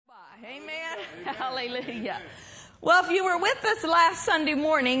Amen. Hallelujah. Well, if you were with us last Sunday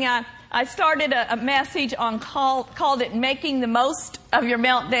morning, I started a message on called it Making the Most of Your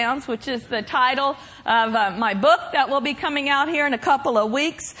Meltdowns, which is the title of my book that will be coming out here in a couple of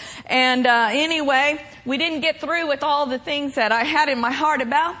weeks. And anyway, we didn't get through with all the things that I had in my heart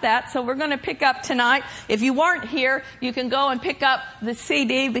about that, so we're going to pick up tonight. If you weren't here, you can go and pick up the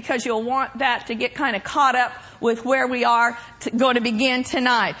CD because you'll want that to get kind of caught up with where we are going to begin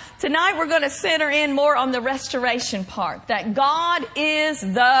tonight. Tonight we're going to center in more on the restoration part, that God is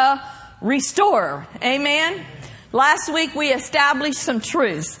the restorer. Amen. Last week we established some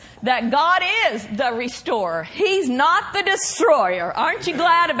truths that God is the restorer. He's not the destroyer. Aren't you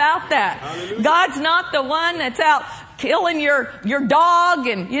glad about that? Hallelujah. God's not the one that's out killing your dog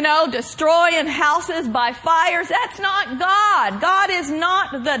and, destroying houses by fires. That's not God. God is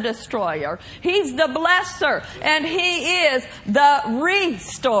not the destroyer. He's the blesser, and He is the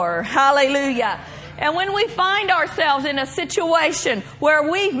restorer. Hallelujah. And when we find ourselves in a situation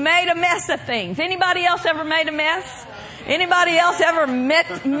where we've made a mess of things, anybody else ever made a mess? Anybody else ever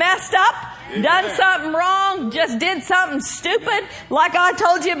messed up? Done something wrong, just did something stupid like I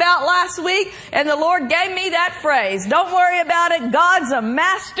told you about last week, and the Lord gave me that phrase. Don't worry about it. God's a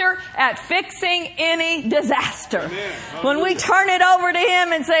master at fixing any disaster. When we turn it over to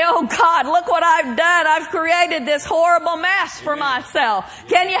Him and say, oh God, look what I've done. I've created this horrible mess for myself.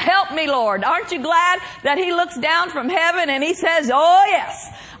 Can you help me, Lord? Aren't you glad that He looks down from heaven and He says, oh yes,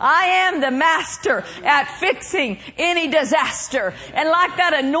 I am the master at fixing any disaster. And like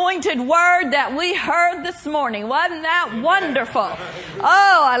that anointed word that we heard this morning, wasn't that wonderful?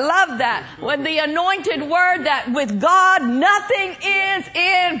 Oh, I love that. With the anointed word that with God nothing is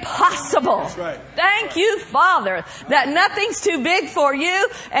impossible. That's right. Thank you, Father, that nothing's too big for you,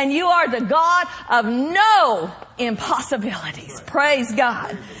 and you are the God of no impossibilities. Praise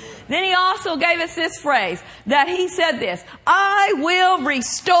God. Then He also gave us this phrase that He said this, I will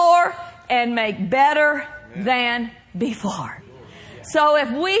restore and make better than before. So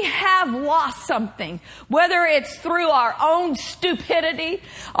if we have lost something, whether it's through our own stupidity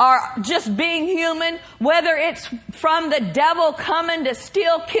or just being human, whether it's from the devil coming to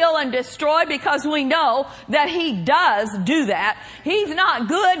steal, kill, and destroy, because we know that he does do that. He's not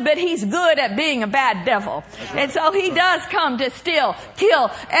good, but he's good at being a bad devil. And so he does come to steal, kill,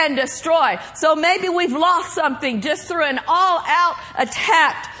 and destroy. So maybe we've lost something just through an all-out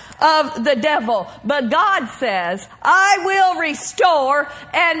attack of the devil. But God says, I will restore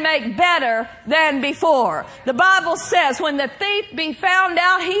and make better than before. The Bible says, when the thief be found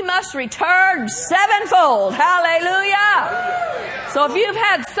out, he must return sevenfold. Hallelujah. So if you've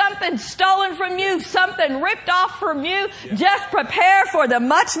had something stolen from you, something ripped off from you, just prepare for the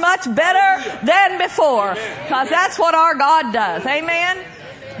much, much better than before. Because that's what our God does. Amen.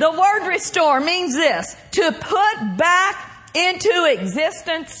 The word restore means this, to put back into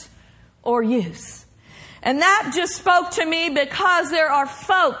existence or use. And that just spoke to me because there are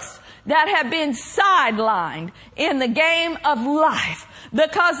folks that have been sidelined in the game of life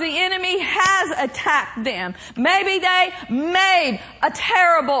because the enemy has attacked them. Maybe they made a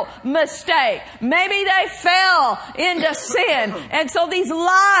terrible mistake. Maybe they fell into sin. And so these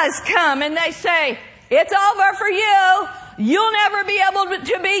lies come and they say, it's over for you. You'll never be able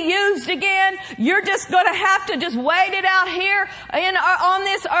to be used again. You're just going to have to just wait it out here on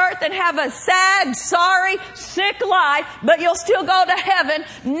this earth and have a sad, sorry, sick life, but you'll still go to heaven.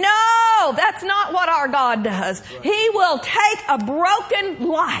 No, that's not what our God does. He will take a broken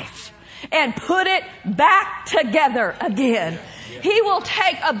life and put it back together again. He will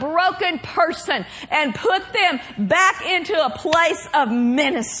take a broken person and put them back into a place of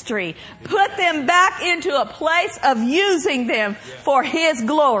ministry. Put them back into a place of using them for His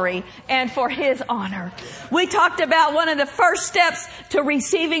glory and for His honor. We talked about one of the first steps to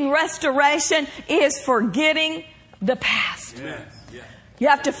receiving restoration is forgetting the past. You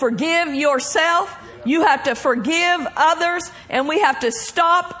have to forgive yourself. You have to forgive others, and we have to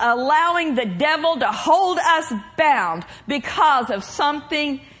stop allowing the devil to hold us bound because of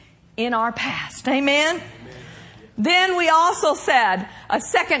something in our past. Amen? Then we also said a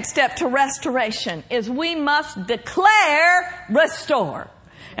second step to restoration is we must declare restore.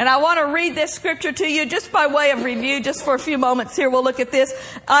 And I want to read this scripture to you just by way of review, just for a few moments here. We'll look at this.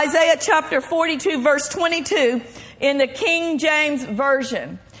 Isaiah chapter 42, verse 22 in the King James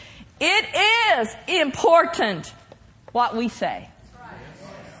Version. It is important what we say.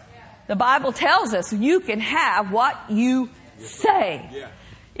 The Bible tells us you can have what you say.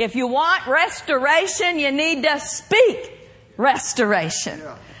 If you want restoration, you need to speak restoration.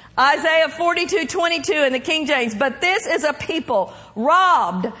 Isaiah 42:22 in the King James. But this is a people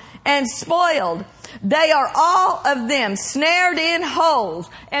robbed and spoiled. They are all of them snared in holes,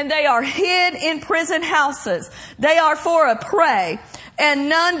 and they are hid in prison houses. They are for a prey, and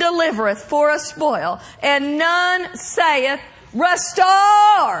none delivereth for a spoil, and none saith,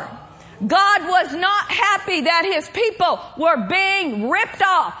 restore. God was not happy that His people were being ripped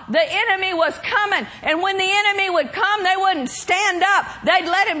off. The enemy was coming, and when the enemy would come, they wouldn't stand up. They'd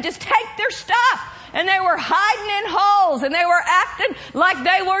let him just take their stuff. And they were hiding in holes, and they were acting like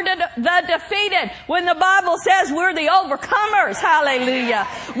they were the defeated, when the Bible says we're the overcomers. Hallelujah.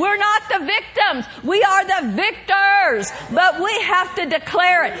 We're not the victims. We are the victors, but we have to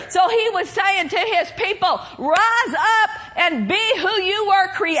declare it. So He was saying to His people, rise up and be who you were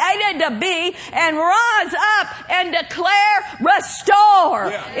created to be, and rise up and declare,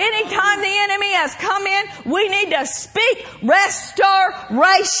 restore. Anytime the enemy has come in, we need to speak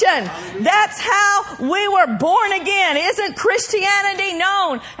restoration. That's how we were born again. Isn't Christianity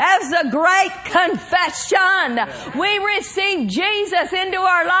known as the Great Confession? We receive Jesus into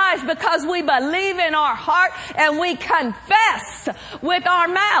our lives because we believe in our heart and we confess with our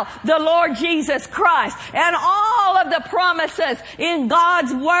mouth the Lord Jesus Christ. And all of the promises in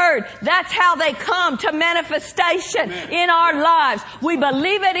God's Word, that's how they come to manifestation in our lives. We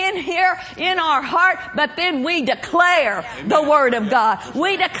believe it in here, in our heart, but then we declare the Word of God.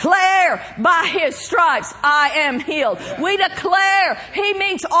 We declare by His stripes I am healed. We declare He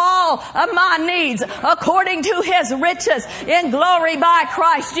meets all of my needs according to His riches in glory by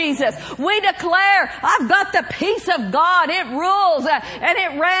Christ Jesus. We declare I've got the peace of God. It rules and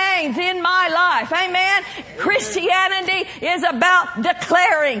it reigns in my life. Amen. Christianity is about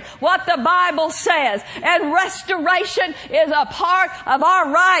declaring what the Bible says, and restoration is a part of our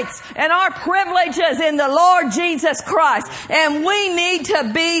rights and our privileges in the Lord Jesus Christ. And we need to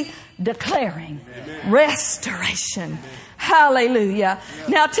be declaring restoration. Hallelujah.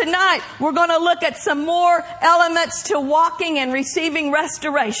 Now tonight we're going to look at some more elements to walking and receiving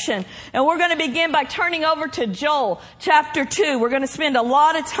restoration. And we're going to begin by turning over to Joel chapter 2. We're going to spend a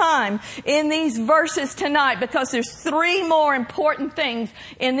lot of time in these verses tonight because there's three more important things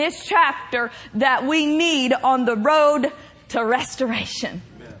in this chapter that we need on the road to restoration.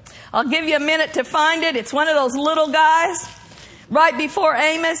 I'll give you a minute to find it. It's one of those little guys right before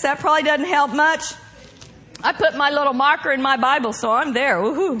Amos. That probably doesn't help much. I put my little marker in my Bible, so I'm there.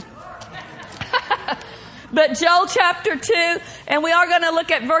 Woohoo. But Joel chapter 2, and we are going to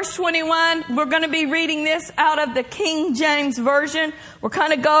look at verse 21. We're going to be reading this out of the King James Version. We're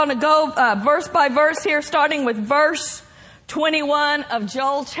kind of going to go verse by verse here, starting with verse 21 of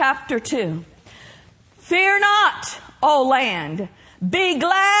Joel chapter 2. Fear not, O land. Be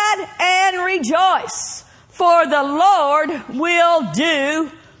glad and rejoice, for the Lord will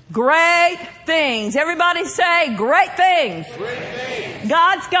do great things. Everybody say great things. Great things.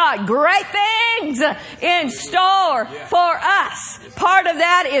 God's got great things in store for us. Part of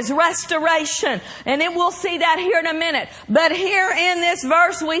that is restoration. And we'll see that here in a minute. But here in this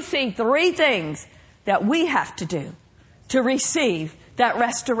verse we see three things that we have to do to receive that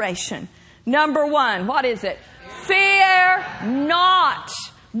restoration. Number one, what is it? Fear not.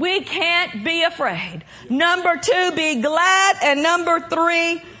 We can't be afraid. Number two, be glad. And number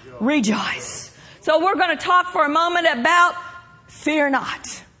three, rejoice. So we're going to talk for a moment about fear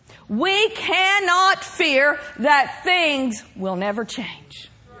not. We cannot fear that things will never change.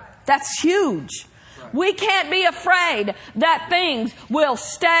 That's huge. We can't be afraid that things will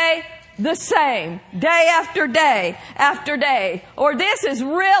stay the same day after day after day. Or this is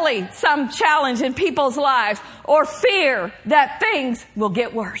really some challenge in people's lives. Or fear that things will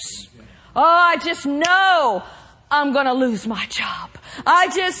get worse. Oh, I just know I'm going to lose my job. I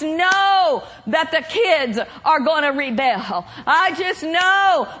just know that the kids are going to rebel. I just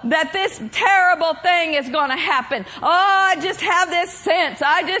know that this terrible thing is going to happen. Oh, I just have this sense.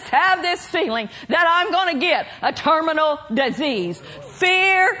 I just have this feeling that I'm going to get a terminal disease.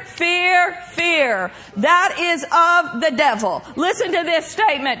 Fear, fear, fear. That is of the devil. Listen to this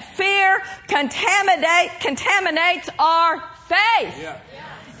statement. Fear contaminates our faith. Yeah.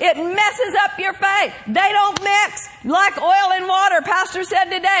 It messes up your faith. They don't mix like oil and water. Pastor said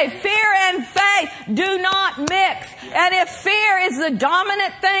today, fear and faith do not mix. And if fear is the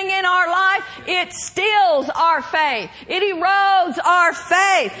dominant thing in our life, it steals our faith. It erodes our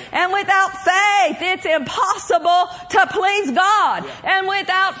faith. And without faith, it's impossible to please God. And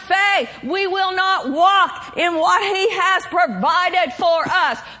without faith, we will not walk in what He has provided for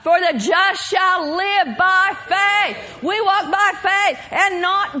us. For the just shall live by faith. We walk by faith and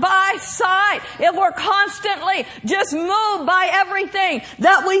not not by sight, if we're constantly just moved by everything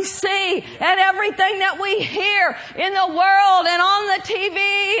that we see and everything that we hear in the world and on the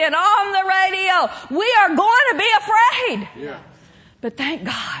TV and on the radio, we are going to be afraid. Yeah. But thank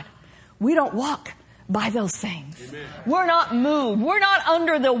God we don't walk by those things. Amen. We're not moved. We're not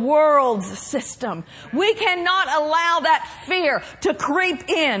under the world's system. We cannot allow that fear to creep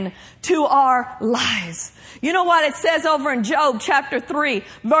in to our lives. You know what it says over in Job chapter 3,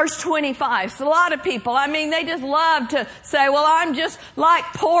 verse 25. So a lot of people, they just love to say, well, I'm just like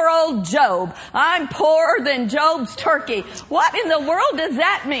poor old Job. I'm poorer than Job's turkey. What in the world does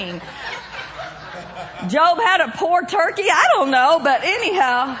that mean? Job had a poor turkey? I don't know, but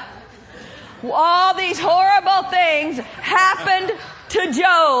anyhow, all these horrible things happened to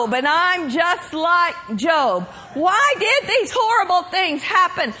Job, and I'm just like Job. Why did these horrible things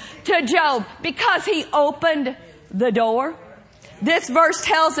happen to Job? Because he opened the door. This verse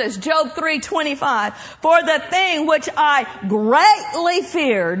tells us, Job 3:25, for the thing which I greatly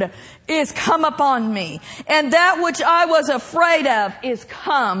feared is come upon me, and that which I was afraid of is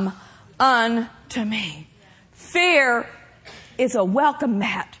come unto me. Fear is a welcome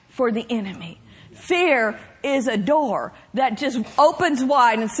mat for the enemy. Fear is a door that just opens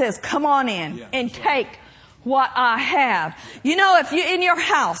wide and says, come on in and take what I have. You know, if you, in your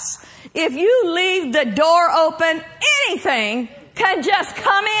house, if you leave the door open, anything can just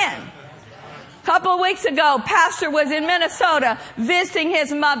come in. A couple of weeks ago, Pastor was in Minnesota visiting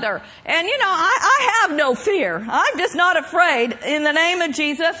his mother. And I have no fear. I'm just not afraid in the name of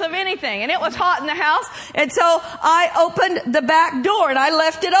Jesus of anything. And it was hot in the house. And so I opened the back door and I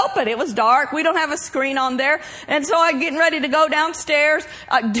left it open. It was dark. We don't have a screen on there. And so I'm getting ready to go downstairs,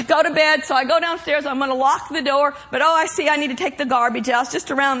 to go to bed. So I go downstairs. I'm going to lock the door. But I see I need to take the garbage out. It's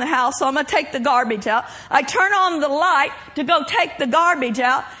just around the house. So I'm going to take the garbage out. I turn on the light to go take the garbage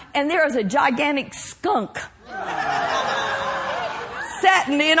out. And there is a gigantic skunk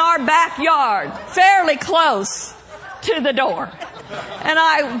sitting in our backyard, fairly close to the door. And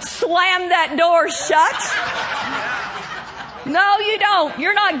I slammed that door shut. No, you don't.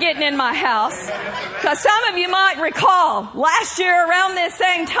 You're not getting in my house. Because some of you might recall, last year around this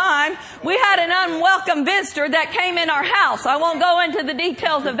same time, we had an unwelcome visitor that came in our house. I won't go into the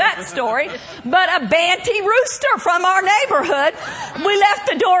details of that story, but a banty rooster from our neighborhood. We left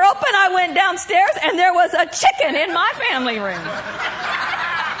the door open. I went downstairs and there was a chicken in my family room.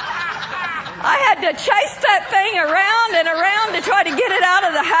 I had to chase that thing around and around to try to get it out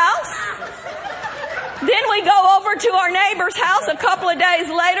of the house. Then we go over to our neighbor's house a couple of days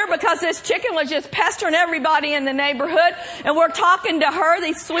later because this chicken was just pestering everybody in the neighborhood. And we're talking to her,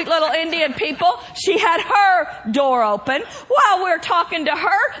 these sweet little Indian people. She had her door open. While we're talking to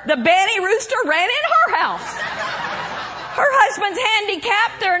her, the banty rooster ran in her house. Her husband's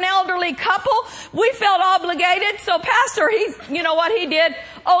handicapped. They're an elderly couple. We felt obligated. So Pastor, you know what he did?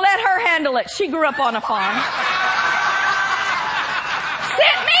 Oh, let her handle it. She grew up on a farm.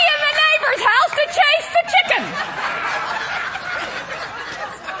 Sent me in the neighbor's house to chase the chicken.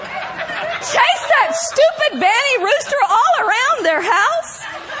 Chase that stupid banty rooster all around their house.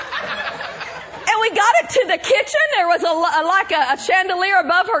 And we got it to the kitchen. There was a chandelier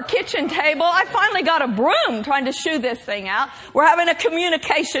above her kitchen table. I finally got a broom trying to shoo this thing out. We're having a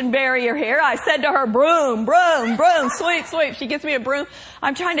communication barrier here. I said to her, broom, broom, broom, sweep, sweep. She gives me a broom.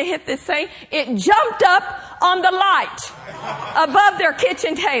 I'm trying to hit this thing. It jumped up on the light above their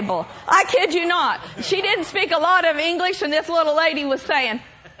kitchen table. I kid you not. She didn't speak a lot of English, and this little lady was saying,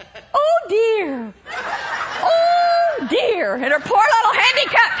 oh dear. Oh dear. And her poor little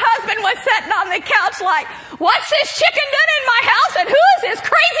handicapped husband was sitting on the couch like, what's this chicken done in my house? And who is this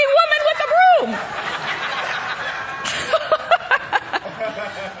crazy woman with the broom?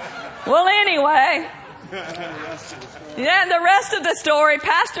 Well, anyway. Yeah, the rest of the story,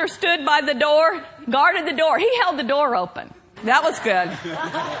 Pastor stood by the door, guarded the door. He held the door open. That was good.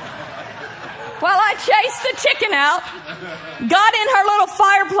 Well, I chased the chicken out, got in her little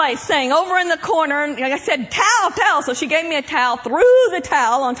fireplace thing over in the corner, and like I said, towel, towel. So she gave me a towel, threw the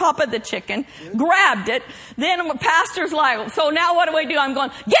towel on top of the chicken, grabbed it. Then the pastor's like, so now what do we do? I'm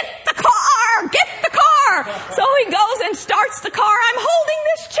going, get the car, get the car. So he goes and starts the car. I'm holding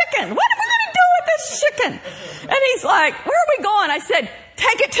this chicken. What am I going to do with this chicken? And he's like, where are we going? I said,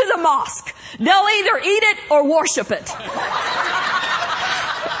 take it to the mosque. They'll either eat it or worship it.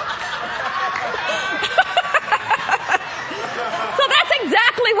 So that's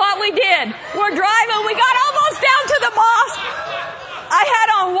exactly what we did. We're driving. We got almost down to the mosque. I had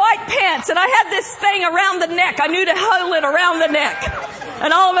on white pants and I had this thing around the neck. I knew to hold it around the neck.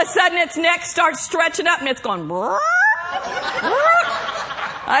 And all of a sudden its neck starts stretching up and it's going, brrr, brrr.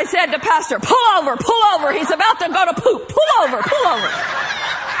 I said to Pastor, pull over. He's about to go to poop. Pull over. Throw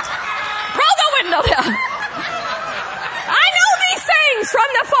the window down. I know these things from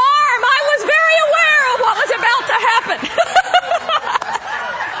the farm. I was very aware of what was about to happen.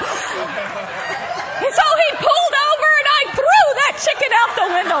 And so he pulled over and I threw that chicken out the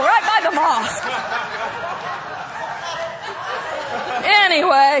window right by the mosque.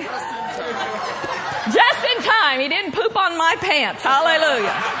 Anyway, just in time. He didn't poop on my pants.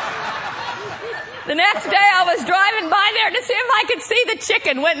 Hallelujah. The next day I was driving by there to see if I could see the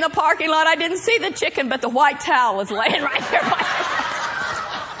chicken. Went in the parking lot. I didn't see the chicken, but the white towel was laying right there by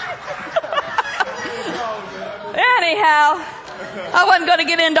Anyhow, I wasn't going to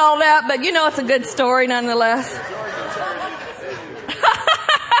get into all that, but you know it's a good story nonetheless.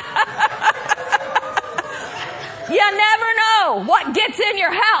 You never know what gets in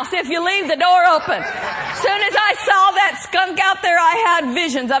your house if you leave the door open. As soon as I saw that skunk out there, I had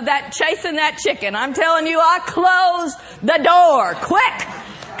visions of that chasing that chicken. I'm telling you, I closed the door quick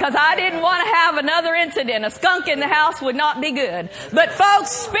because I didn't want to have another incident. A skunk in the house would not be good. But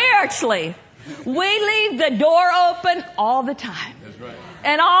folks, spiritually, we leave the door open all the time.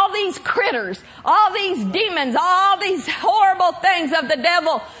 And all these critters, all these demons, all these horrible things of the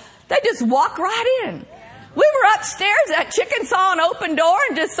devil, they just walk right in. We were upstairs, that chicken saw an open door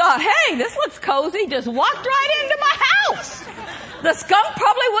and just thought, hey, this looks cozy, just walked right into my house. The skunk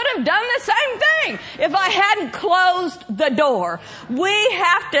probably would have done the same thing if I hadn't closed the door. We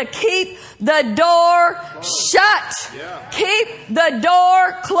have to keep the door shut. Keep the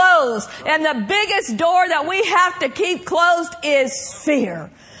door closed. And the biggest door that we have to keep closed is fear.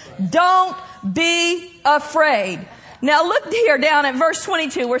 Don't be afraid. Now look here down at verse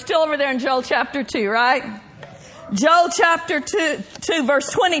 22. We're still over there in Joel chapter 2, right? Joel chapter 2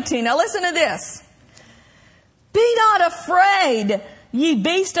 verse 22. Now listen to this. Be not afraid, ye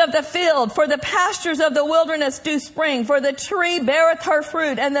beasts of the field, for the pastures of the wilderness do spring, for the tree beareth her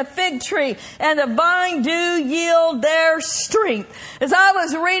fruit, and the fig tree and the vine do yield their strength. As I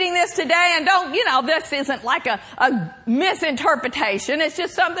was reading this today, and this isn't like a misinterpretation. It's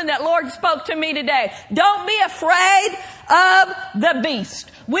just something that Lord spoke to me today. Don't be afraid of the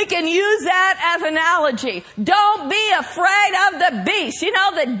beast. We can use that as an analogy. Don't be afraid of the beast. You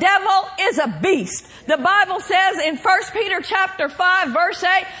know, the devil is a beast. The Bible says in 1 Peter chapter 5 verse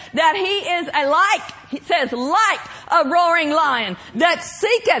 8 that he is like a roaring lion that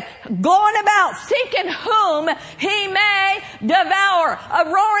seeketh, going about seeking whom he may devour. A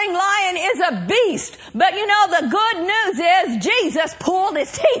roaring lion is a beast. But you know, the good news is Jesus pulled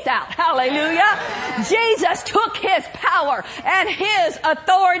his teeth out. Hallelujah. Jesus took his power and his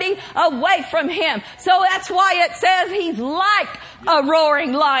authority away from him. So that's why it says he's like a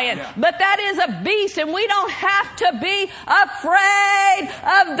roaring lion. But that is a beast, and we don't have to be afraid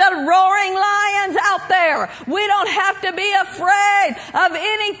of the roaring lions out there. We don't have to be afraid of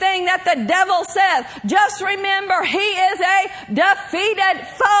anything that the devil says. Just remember, he is a defeated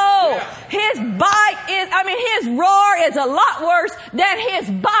foe. His roar is a lot worse than his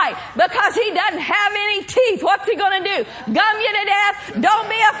bite because he doesn't have any teeth. What's he going to do? Gum you to death? Don't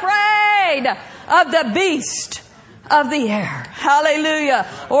be afraid of the beast of the air. Hallelujah.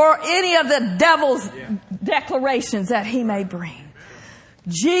 Or any of the devil's declarations that he may bring.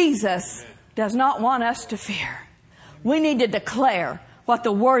 Jesus does not want us to fear. We need to declare what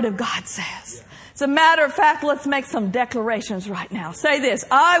the Word of God says. As a matter of fact, let's make some declarations right now. Say this: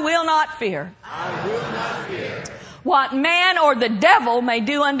 I will not fear. I will not fear what man or the devil may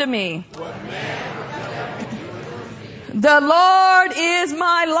do unto me. what man or the devil may do unto me. The Lord is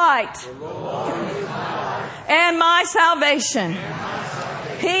my light. The Lord is my light and my salvation.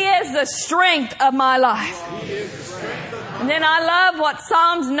 He is the strength of my life. He is the strength of my And then I love what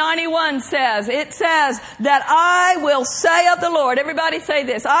Psalms 91 says. It says that I will say of the Lord. Everybody say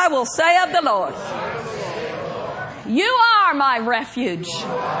this. I will say of the Lord. You are my refuge.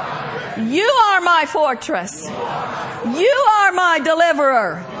 You are my fortress. You are my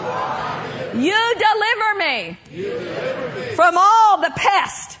deliverer. You deliver me from all the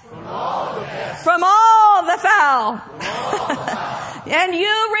pest, from all the foul. And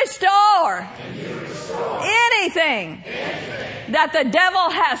you restore anything that the devil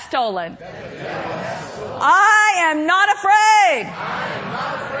has stolen. I am not afraid,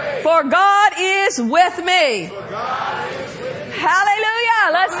 for God is with me.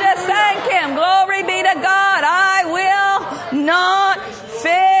 Hallelujah. Let's just thank Him. Glory be to God. I will not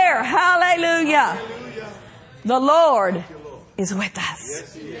fear. Hallelujah. The Lord is with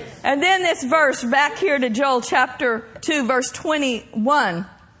us. And then this verse back here to Joel chapter 2 verse 21.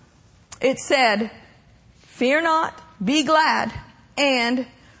 It said, fear not, be glad, and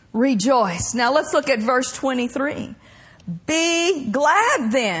rejoice. Now let's look at verse 23. Be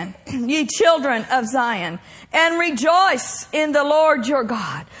glad then, ye children of Zion, and rejoice in the Lord your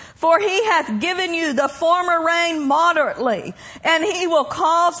God. For he hath given you the former rain moderately, and he will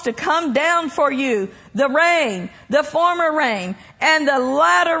cause to come down for you the rain, the former rain, and the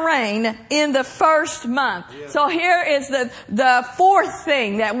latter rain in the first month. Yeah. So here is the fourth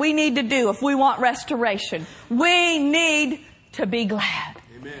thing that we need to do if we want restoration. We need to be glad.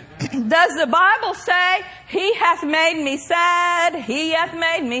 Amen. Does the Bible say, he hath made me sad, he hath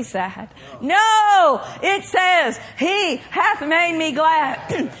made me sad? No, it says, he hath made me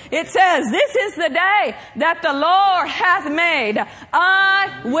glad. It says, this is the day that the Lord hath made.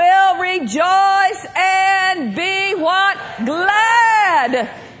 I will rejoice and be what? Glad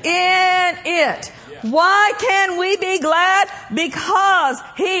in it. Why can we be glad? Because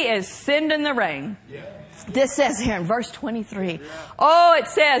he is sending the rain. This says here in verse 23. Oh, it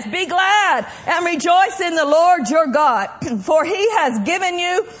says, be glad and rejoice in the Lord your God, for he has given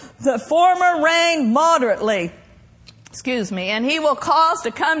you the former rain moderately. And he will cause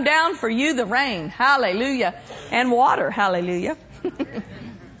to come down for you the rain. Hallelujah. And water. Hallelujah.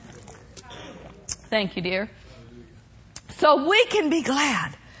 Thank you, dear. So we can be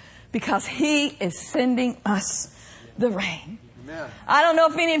glad because he is sending us the rain. I don't know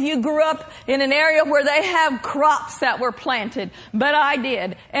if any of you grew up in an area where they have crops that were planted, but I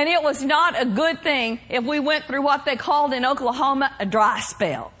did. And it was not a good thing if we went through what they called in Oklahoma a dry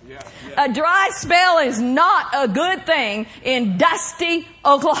spell. A dry spell is not a good thing in dusty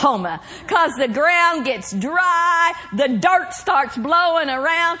Oklahoma because the ground gets dry, the dirt starts blowing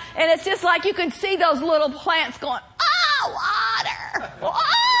around, and it's just like you can see those little plants going, oh, water, water,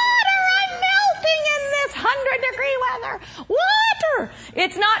 I'm melting in this 100-degree weather. Water!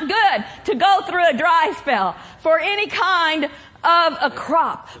 It's not good to go through a dry spell for any kind of a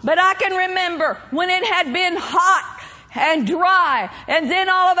crop. But I can remember when it had been hot and dry, and then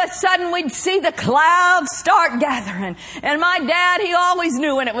all of a sudden we'd see the clouds start gathering. And my dad, he always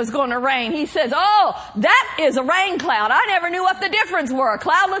knew when it was going to rain. He says, oh, that is a rain cloud. I never knew what the difference were. A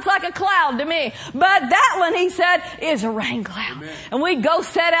cloud looks like a cloud to me. But that one, he said, is a rain cloud. Amen. And we'd go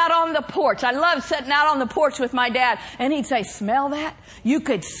sit out on the porch. I loved sitting out on the porch with my dad. And he'd say, smell that? You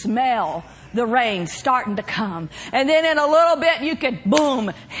could smell the rain starting to come. And then in a little bit you could,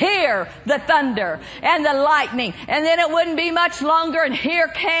 boom, hear the thunder and the lightning. And then it wouldn't be much longer and here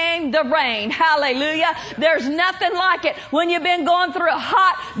came the rain. Hallelujah. There's nothing like it when you've been going through a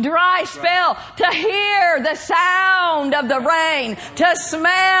hot, dry spell to hear the sound of the rain, to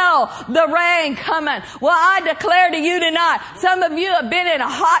smell the rain coming. Well, I declare to you tonight, some of you have been in a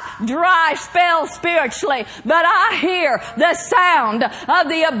hot, dry spell spiritually, but I hear the sound of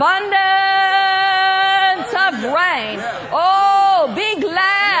the abundance of rain. Oh, be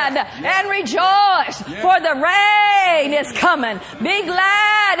glad and rejoice, for the rain is coming. Be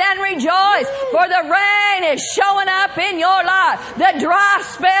glad and rejoice, for the rain is showing up in your life. The dry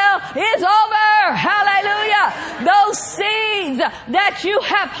spell is over. Hallelujah. Those seeds that you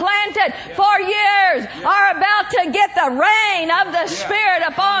have planted for years are about to get the rain of the Spirit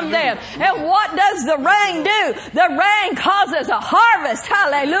upon them. And what does the rain do? The rain causes a harvest.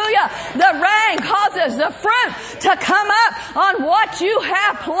 Hallelujah. The rain causes the fruit to come up on what you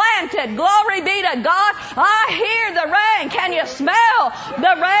have planted. Glory be to God. I hear the rain. Can you smell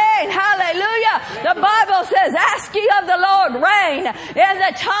the rain? Hallelujah. The Bible says, ask ye of the Lord rain in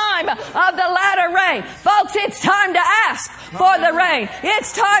the time of the latter rain. Folks, it's time to ask for the rain.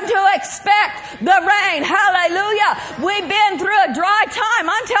 It's time to expect the rain. Hallelujah. We've been through a dry time.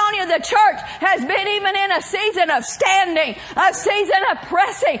 I'm telling you, the church has been even in a season of standing, a season of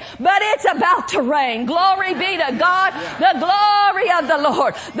pressing, but it's about to rain. Glory be to God. The glory of the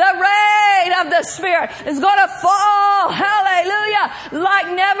Lord, the rain of the Spirit is going to fall. Hallelujah.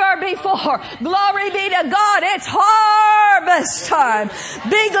 Like never before. Glory be to God. It's harvest time.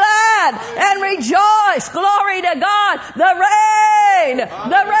 Be glad and rejoice. Glory to God. The rain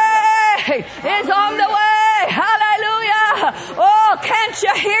is on the way. Hallelujah. Oh, can't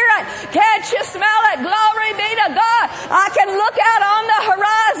you hear it? Can't you smell it? Glory be to God. I can look out on the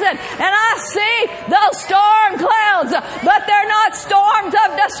horizon and I see those storm clouds, but they're not storms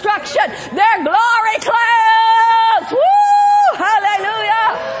of destruction. They're glory clouds. Woo! Hallelujah.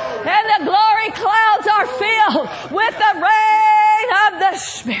 And the glory clouds are filled with the rain of the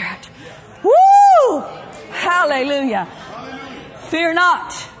Spirit. Woo! Hallelujah. Fear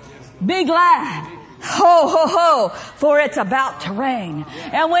not. Be glad. Ho, ho, ho, for it's about to rain.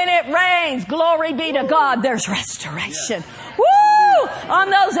 And when it rains, glory be to God, there's restoration. Woo! On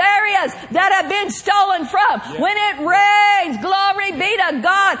those areas that have been stolen from. When it rains, glory be to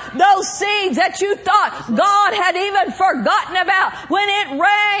God, those seeds that you thought God had even forgotten about, when it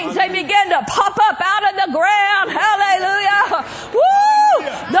rains, they begin to pop up out of the ground. Hallelujah. Woo!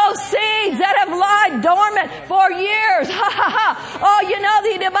 Those seeds that have lied dormant for years. Oh, you know,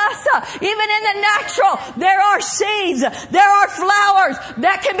 even in the natural, there are seeds, there are flowers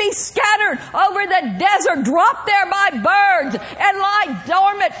that can be scattered over the desert, dropped there by birds, and lie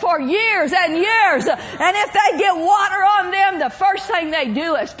dormant for years and years. And if they get water on them, the first thing they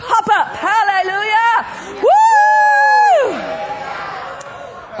do is pop up. Hallelujah! Woo!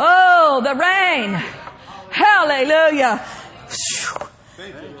 Oh, the rain. Hallelujah.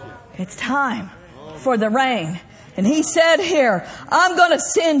 It's time for the rain. And he said here, I'm going to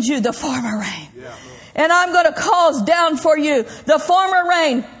send you the former rain. And I'm going to cause down for you the former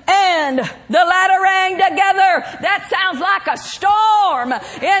rain and the latter rain together. That sounds like a storm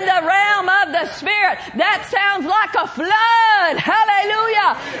in the realm of the Spirit. That sounds like a flood.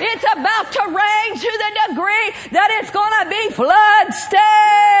 Hallelujah. It's about to rain to the degree that it's going to be flood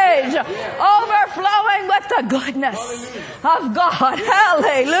stage. Overflowing with the goodness of God.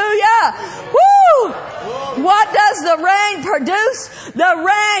 Hallelujah. Woo! What does the rain produce? The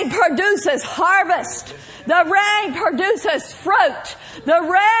rain produces harvest. The rain produces fruit. The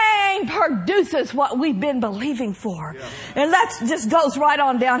rain produces what we've been believing for. And that just goes right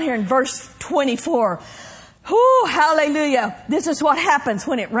on down here in verse 24. Whoo, hallelujah. This is what happens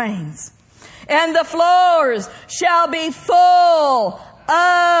when it rains. And the floors shall be full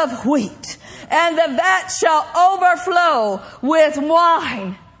of wheat, and the vat shall overflow with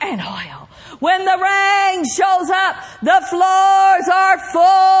wine and oil. When the rain shows up, the floors are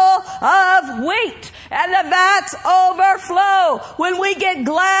full of wheat and the vats overflow. When we get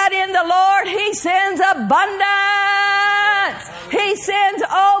glad in the Lord, He sends abundance. He sends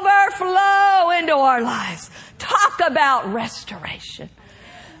overflow into our lives. Talk about restoration.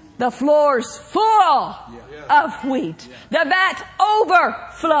 The floor's full of wheat. The vat's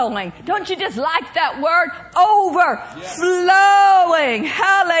overflowing. Don't you just like that word? Overflowing.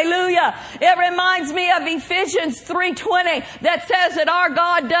 Hallelujah. It reminds me of Ephesians 3:20 that says that our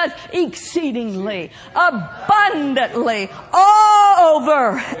God does exceedingly, abundantly, all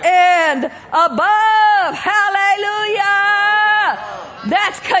over and above. Hallelujah.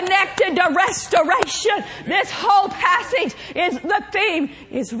 That's connected to restoration. This whole passage the theme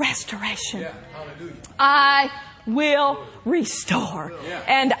is restoration. I will restore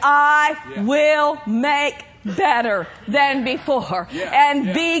and I will make better than before.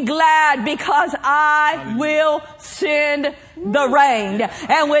 And be glad because I will send the rain.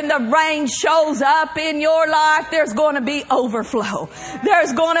 And when the rain shows up in your life, there's going to be overflow.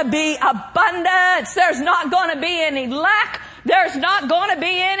 There's going to be abundance. There's not going to be any lack. There's not going to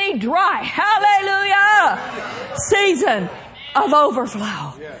be any dry. Hallelujah. Season of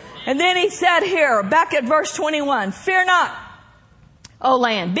overflow. And then he said here, back at verse 21, fear not, O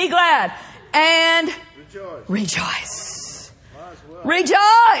land, be glad and rejoice.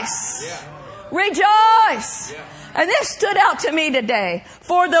 Rejoice. Rejoice. And this stood out to me today.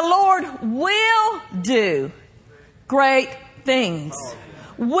 For the Lord will do great things.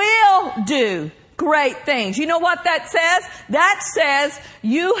 Will do great things. You know what that says? That says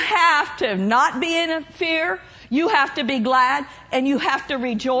you have to not be in fear. You have to be glad and you have to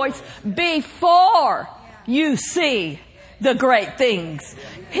rejoice before you see the great things.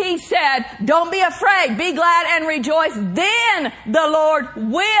 He said, don't be afraid, be glad and rejoice. Then the Lord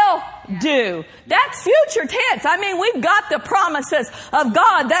will do. That's future tense. I mean, we've got the promises of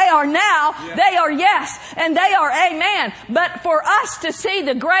God. They are now, they are yes, and they are amen. But for us to see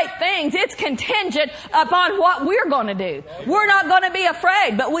the great things, it's contingent upon what we're going to do. We're not going to be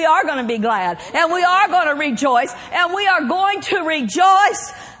afraid, but we are going to be glad. And we are going to rejoice. And we are going to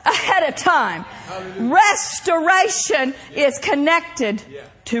rejoice ahead of time. Restoration is connected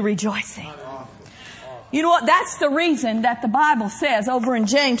to rejoicing. You know what? That's the reason that the Bible says over in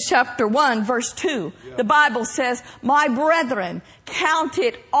James chapter 1 verse 2, the Bible says, my brethren, count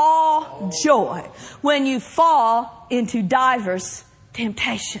it all joy when you fall into diverse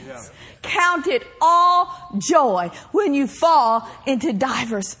temptations. Count it all joy when you fall into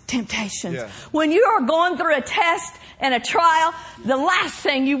diverse temptations. When you are going through a test and a trial, the last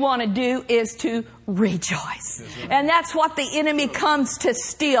thing you want to do is to rejoice. And that's what the enemy comes to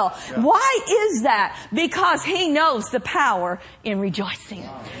steal. Why is that? Because he knows the power in rejoicing.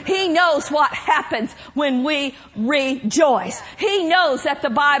 He knows what happens when we rejoice. He knows that the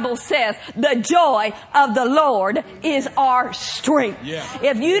Bible says the joy of the Lord is our strength.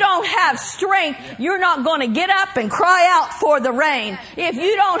 If you don't have have strength, you're not going to get up and cry out for the rain. If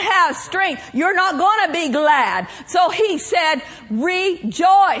you don't have strength, you're not going to be glad. So he said,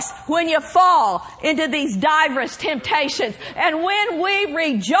 rejoice when you fall into these diverse temptations. And when we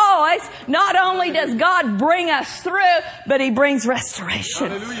rejoice, not only does God bring us through, but he brings restoration.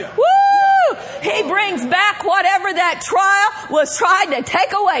 Hallelujah. Woo! He brings back whatever that trial was trying to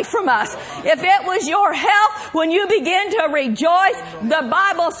take away from us. If it was your health, when you begin to rejoice, the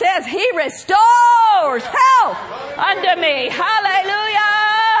Bible says he restores health unto me.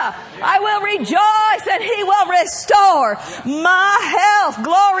 Hallelujah! I will rejoice and he will restore my health.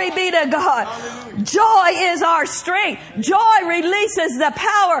 Glory be to God. Joy is our strength. Joy releases the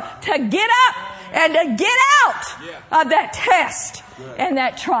power to get up and to get out of that test and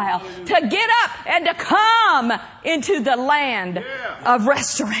that trial. To get up and to come into the land of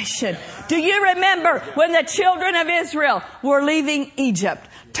restoration. Do you remember when the children of Israel were leaving Egypt?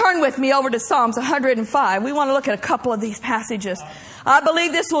 Turn with me over to Psalms 105. We want to look at a couple of these passages. I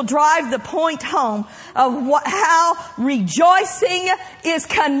believe this will drive the point home of how rejoicing is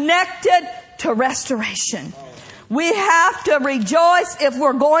connected to restoration. We have to rejoice if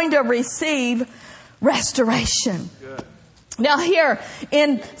we're going to receive restoration. Now here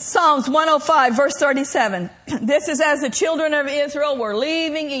in Psalms 105 verse 37, this is as the children of Israel were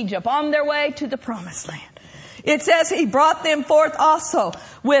leaving Egypt on their way to the promised land. It says he brought them forth also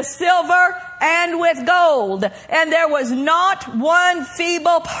with silver and with gold, and there was not one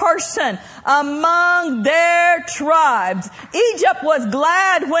feeble person among their tribes. Egypt was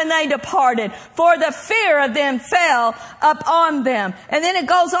glad when they departed, for the fear of them fell upon them. And then it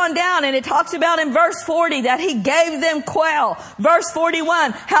goes on down and it talks about in verse 40 that he gave them quail. Verse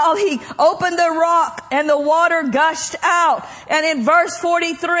 41, how he opened the rock and the water gushed out. And in verse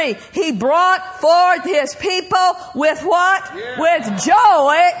 43, he brought forth his people with what? With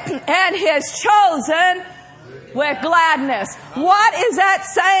joy, and his chosen with gladness. What is that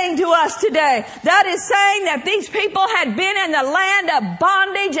saying to us today? That is saying that these people had been in the land of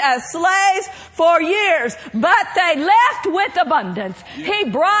bondage as slaves for years, but they left with abundance. He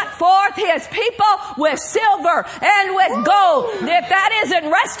brought forth his people with silver and with gold. If that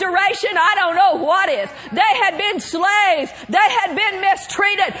isn't restoration, I don't know what is. They had been slaves. They had been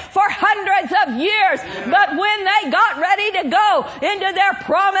mistreated for hundreds of years, but when they got ready to go into their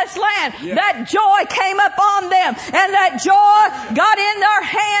promised land, that joy came upon them. And that joy got in their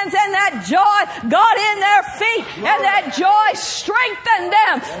hands, and that joy got in their feet, and that joy strengthened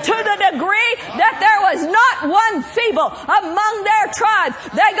them to the degree that there was not one feeble among their tribes.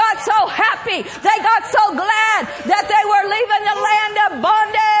 They got so happy, they got so glad that they were leaving the land of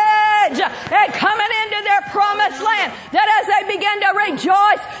bondage and coming into their promised land, that as they began to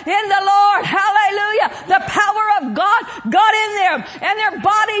rejoice in the Lord, hallelujah, the power of God got in them, and their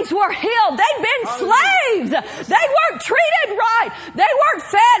bodies were healed. They'd been slaves. They weren't treated right. They weren't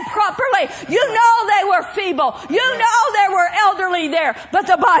fed properly. You know they were feeble. You know they were elderly there. But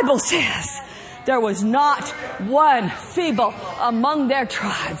the Bible says there was not one feeble among their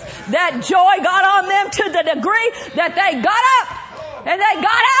tribes. That joy got on them to the degree that they got up and they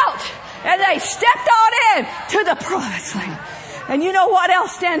got out and they stepped on in to the promised land. And you know what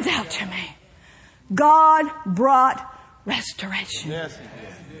else stands out to me? God brought restoration. Yes.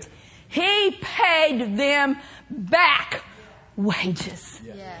 He paid them back wages.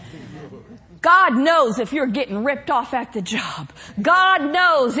 God knows if you're getting ripped off at the job. God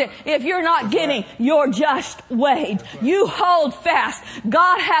knows if you're not getting your just wage. You hold fast.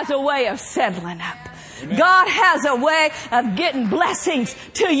 God has a way of settling up. God has a way of getting blessings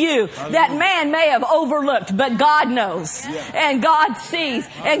to you that man may have overlooked, but God knows and God sees,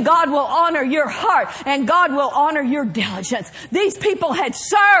 and God will honor your heart, and God will honor your diligence. These people had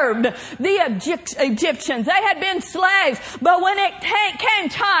served the Egyptians. They had been slaves, but when it came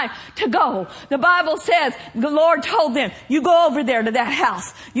time to go, the Bible says the Lord told them, you go over there to that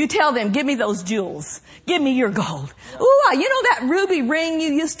house. You tell them, give me those jewels. Give me your gold. Ooh, you know that ruby ring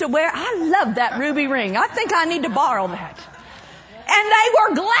you used to wear? I love that ruby ring. I think I need to borrow that. And they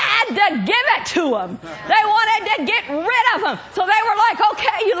were glad to give it to them. They wanted to get rid of them. So they were like,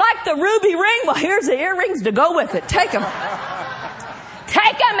 okay, you like the ruby ring? Well, here's the earrings to go with it. Take them.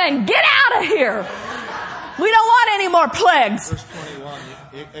 Take them and get out of here. We don't want any more plagues. Verse 21,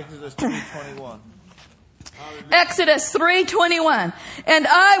 Exodus 3:21. Exodus 3:21. And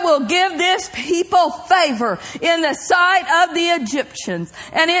I will give this people favor in the sight of the Egyptians.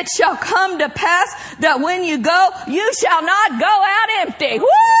 And it shall come to pass that when you go, you shall not go out empty. Woo!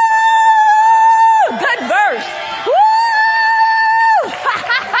 Good verse. Woo!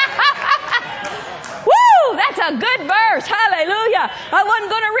 Woo! That's a good verse. Hallelujah. I wasn't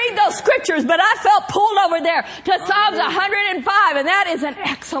going to read those scriptures there to Psalms 105, and that is an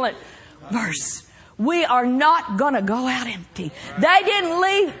excellent verse. We are not going to go out empty. They didn't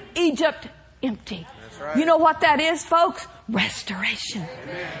leave Egypt empty. You know what that is, folks? Restoration.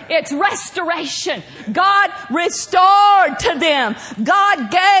 It's restoration. God restored to them.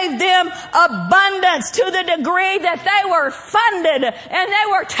 God gave them abundance to the degree that they were funded and they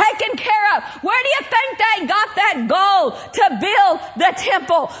were taken care of. Where do you think they got that gold to build the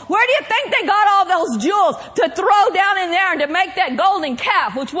temple? Where do you think they got all those jewels to throw down in there and to make that golden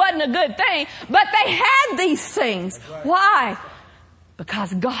calf, which wasn't a good thing? But they had these things. Why?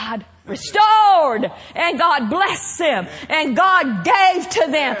 Because God restored, and God blessed them, and God gave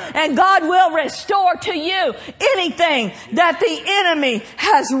to them, and God will restore to you anything that the enemy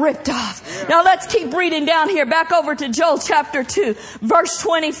has ripped off. Now let's keep reading down here, back over to Joel chapter 2, verse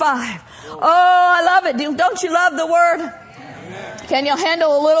 25. Oh, I love it. Don't you love the word? Can you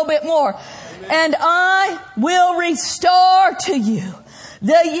handle a little bit more? And I will restore to you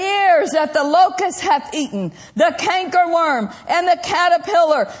the years that the locust hath eaten, the cankerworm, and the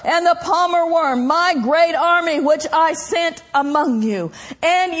caterpillar, and the palmer worm, my great army which I sent among you.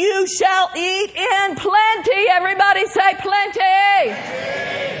 And you shall eat in plenty. Everybody say plenty.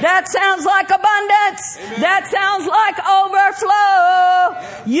 That sounds like abundance. That sounds like overflow.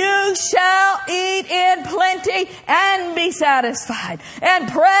 You shall eat in plenty and be satisfied. And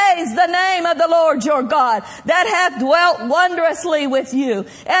praise the name of the Lord your God that hath dwelt wondrously with you.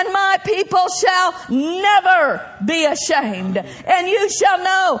 And my people shall never be ashamed. And you shall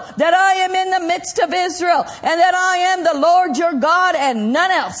know that I am in the midst of Israel, and that I am the Lord your God and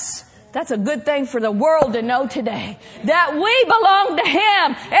none else. That's a good thing for the world to know today. That we belong to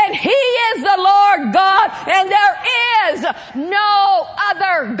Him, and He is the Lord God, and there is no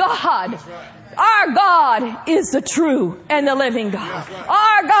other God. Our God is the true and the living God.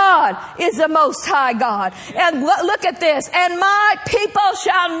 Our God is the Most High God. And look at this. And my people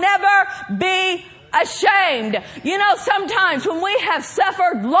shall never be ashamed. You know, sometimes when we have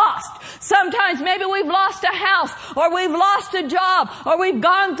suffered loss, sometimes maybe we've lost a house, or we've lost a job, or we've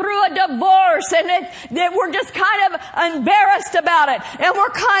gone through a divorce, and that we're just kind of embarrassed about it, and we're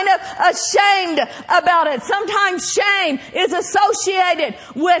kind of ashamed about it. Sometimes shame is associated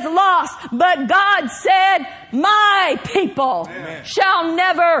with loss, but God said, my people shall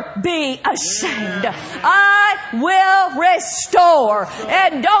never be ashamed. I will restore.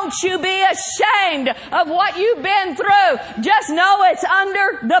 And don't you be ashamed of what you've been through. Just know it's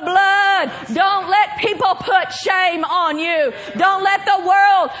under the blood. Don't let people put shame on you. Don't let the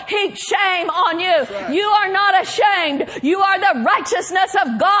world heap shame on you. You are not ashamed. You are the righteousness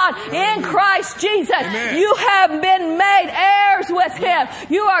of God in Christ Jesus. You have been made heirs with Him.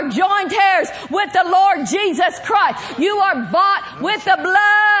 You are joint heirs with the Lord Jesus Christ. You are bought with the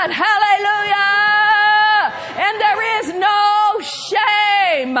blood. Hallelujah! And there is no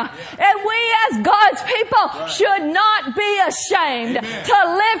shame. And we as God's people should not be ashamed to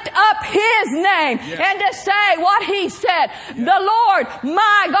lift up His name and to say what He said. The Lord,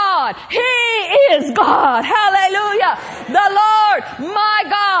 my God, He is God. Hallelujah! The Lord, my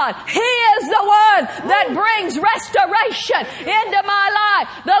God, He is the one that brings restoration into my life.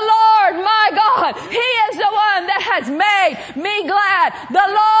 The Lord, my God, He is the one that has made me glad. The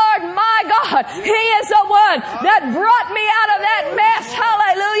Lord, my God, He is the one that brought me out of that mess,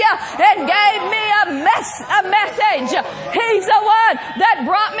 hallelujah, and gave me a message. He's the one that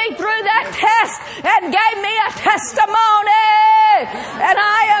brought me through that test and gave me a testimony. And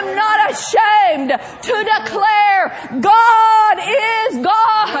I am not ashamed to declare God is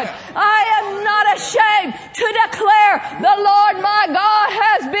God. I am not ashamed to declare the Lord my God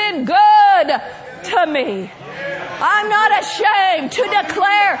has been good to me. I'm not ashamed to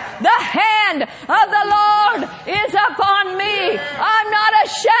declare the hand of the Lord is upon me. I'm not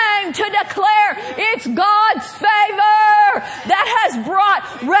ashamed to declare it's God's favor that has brought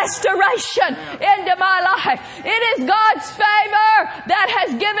restoration into my life. It is God's favor that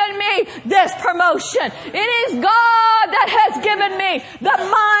has given me this promotion. It is God that has given me the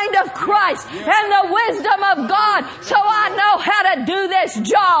mind of Christ and the wisdom of God, so I know how to do this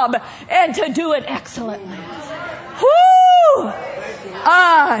job and to do it excellently. Whoo!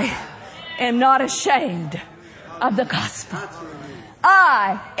 I am not ashamed of the gospel.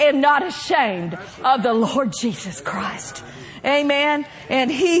 I am not ashamed of the Lord Jesus Christ. Amen.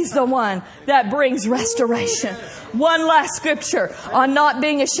 And He's the one that brings restoration. One last scripture on not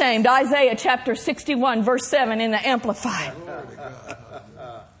being ashamed. Isaiah chapter 61 verse 7 in the Amplified.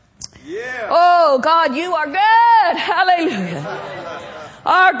 Oh God, you are good. Hallelujah.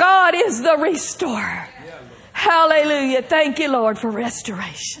 Our God is the restorer. Hallelujah. Thank you, Lord, for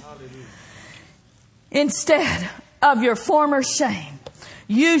restoration. Instead of your former shame,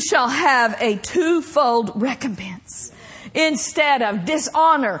 you shall have a twofold recompense. Instead of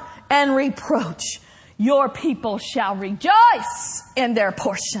dishonor and reproach, your people shall rejoice in their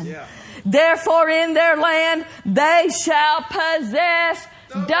portion. Yeah. Therefore in their land they shall possess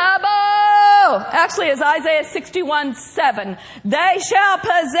double. Actually, it's Isaiah 61:7. They shall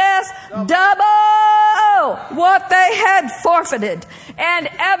possess double what they had forfeited, and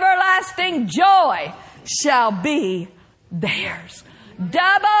everlasting joy shall be theirs.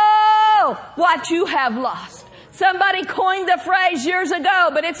 Double what you have lost. Somebody coined the phrase years ago,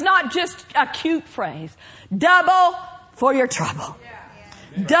 but it's not just a cute phrase. Double for your trouble.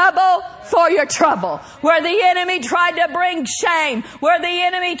 Double for your trouble. Where the enemy tried to bring shame, where the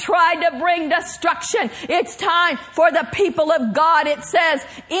enemy tried to bring destruction, it's time for the people of God. It says,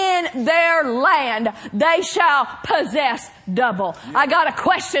 in their land they shall possess double. I got a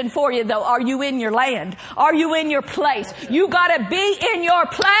question for you though. Are you in your land? Are you in your place? You got to be in your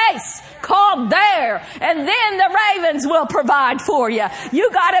place called there, and then the ravens will provide for you. You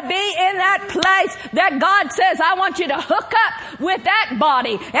got to be in that place that God says, I want you to hook up with that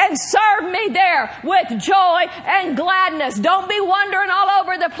body and serve me there with joy and gladness. Don't be wandering all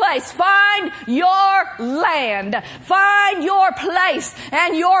over the place. Find your land. Find your place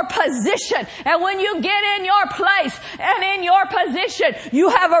and your position. And when you get in your place and in your position, you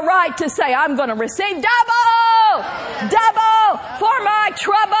have a right to say, I'm going to receive double for my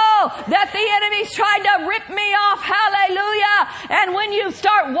trouble that the enemy's tried to rip me off. Hallelujah. And when you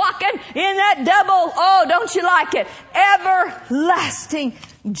start walking in that double, oh, don't you like it? Everlasting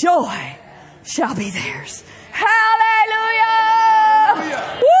joy shall be theirs. Hallelujah.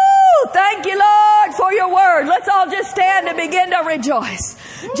 Woo! Thank you, Lord, for your word. Let's all just stand and begin to rejoice.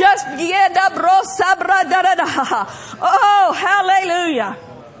 Just oh, hallelujah.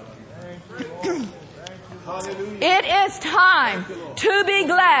 It is time to be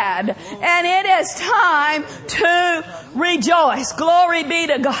glad, and it is time to rejoice. Glory be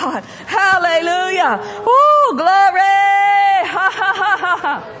to God. Hallelujah. Oh, glory. Ha, ha, ha, ha,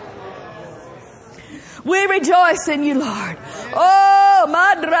 ha. We rejoice in you, Lord. Oh,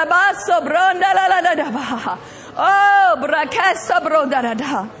 madrabaso bronda la la da ba. Oh, brakasa bronda da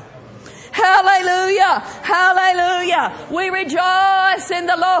da. Hallelujah. Hallelujah. We rejoice in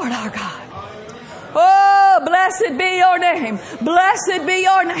the Lord our God. Oh, blessed be your name. Blessed be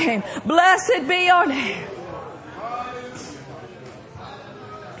your name. Blessed be your name.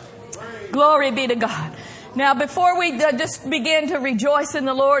 Glory be to God. Now, before we just begin to rejoice in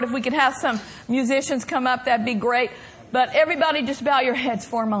the Lord, if we could have some musicians come up, that'd be great. But everybody just bow your heads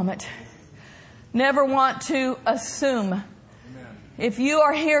for a moment. Never want to assume. If you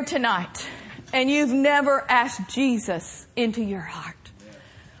are here tonight and you've never asked Jesus into your heart,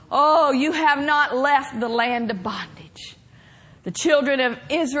 oh, you have not left the land of bondage. The children of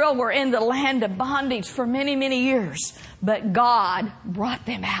Israel were in the land of bondage for many, many years, but God brought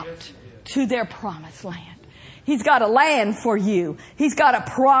them out to their promised land. He's got a land for you. He's got a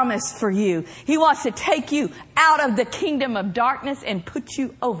promise for you. He wants to take you out of the kingdom of darkness and put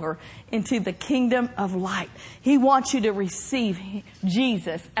you over into the kingdom of light. He wants you to receive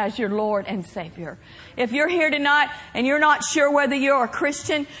Jesus as your Lord and Savior. If you're here tonight and you're not sure whether you're a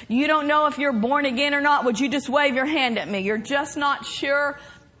Christian, you don't know if you're born again or not, would you just wave your hand at me? You're just not sure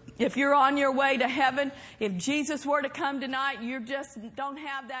if you're on your way to heaven. If Jesus were to come tonight, you just don't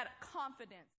have that confidence.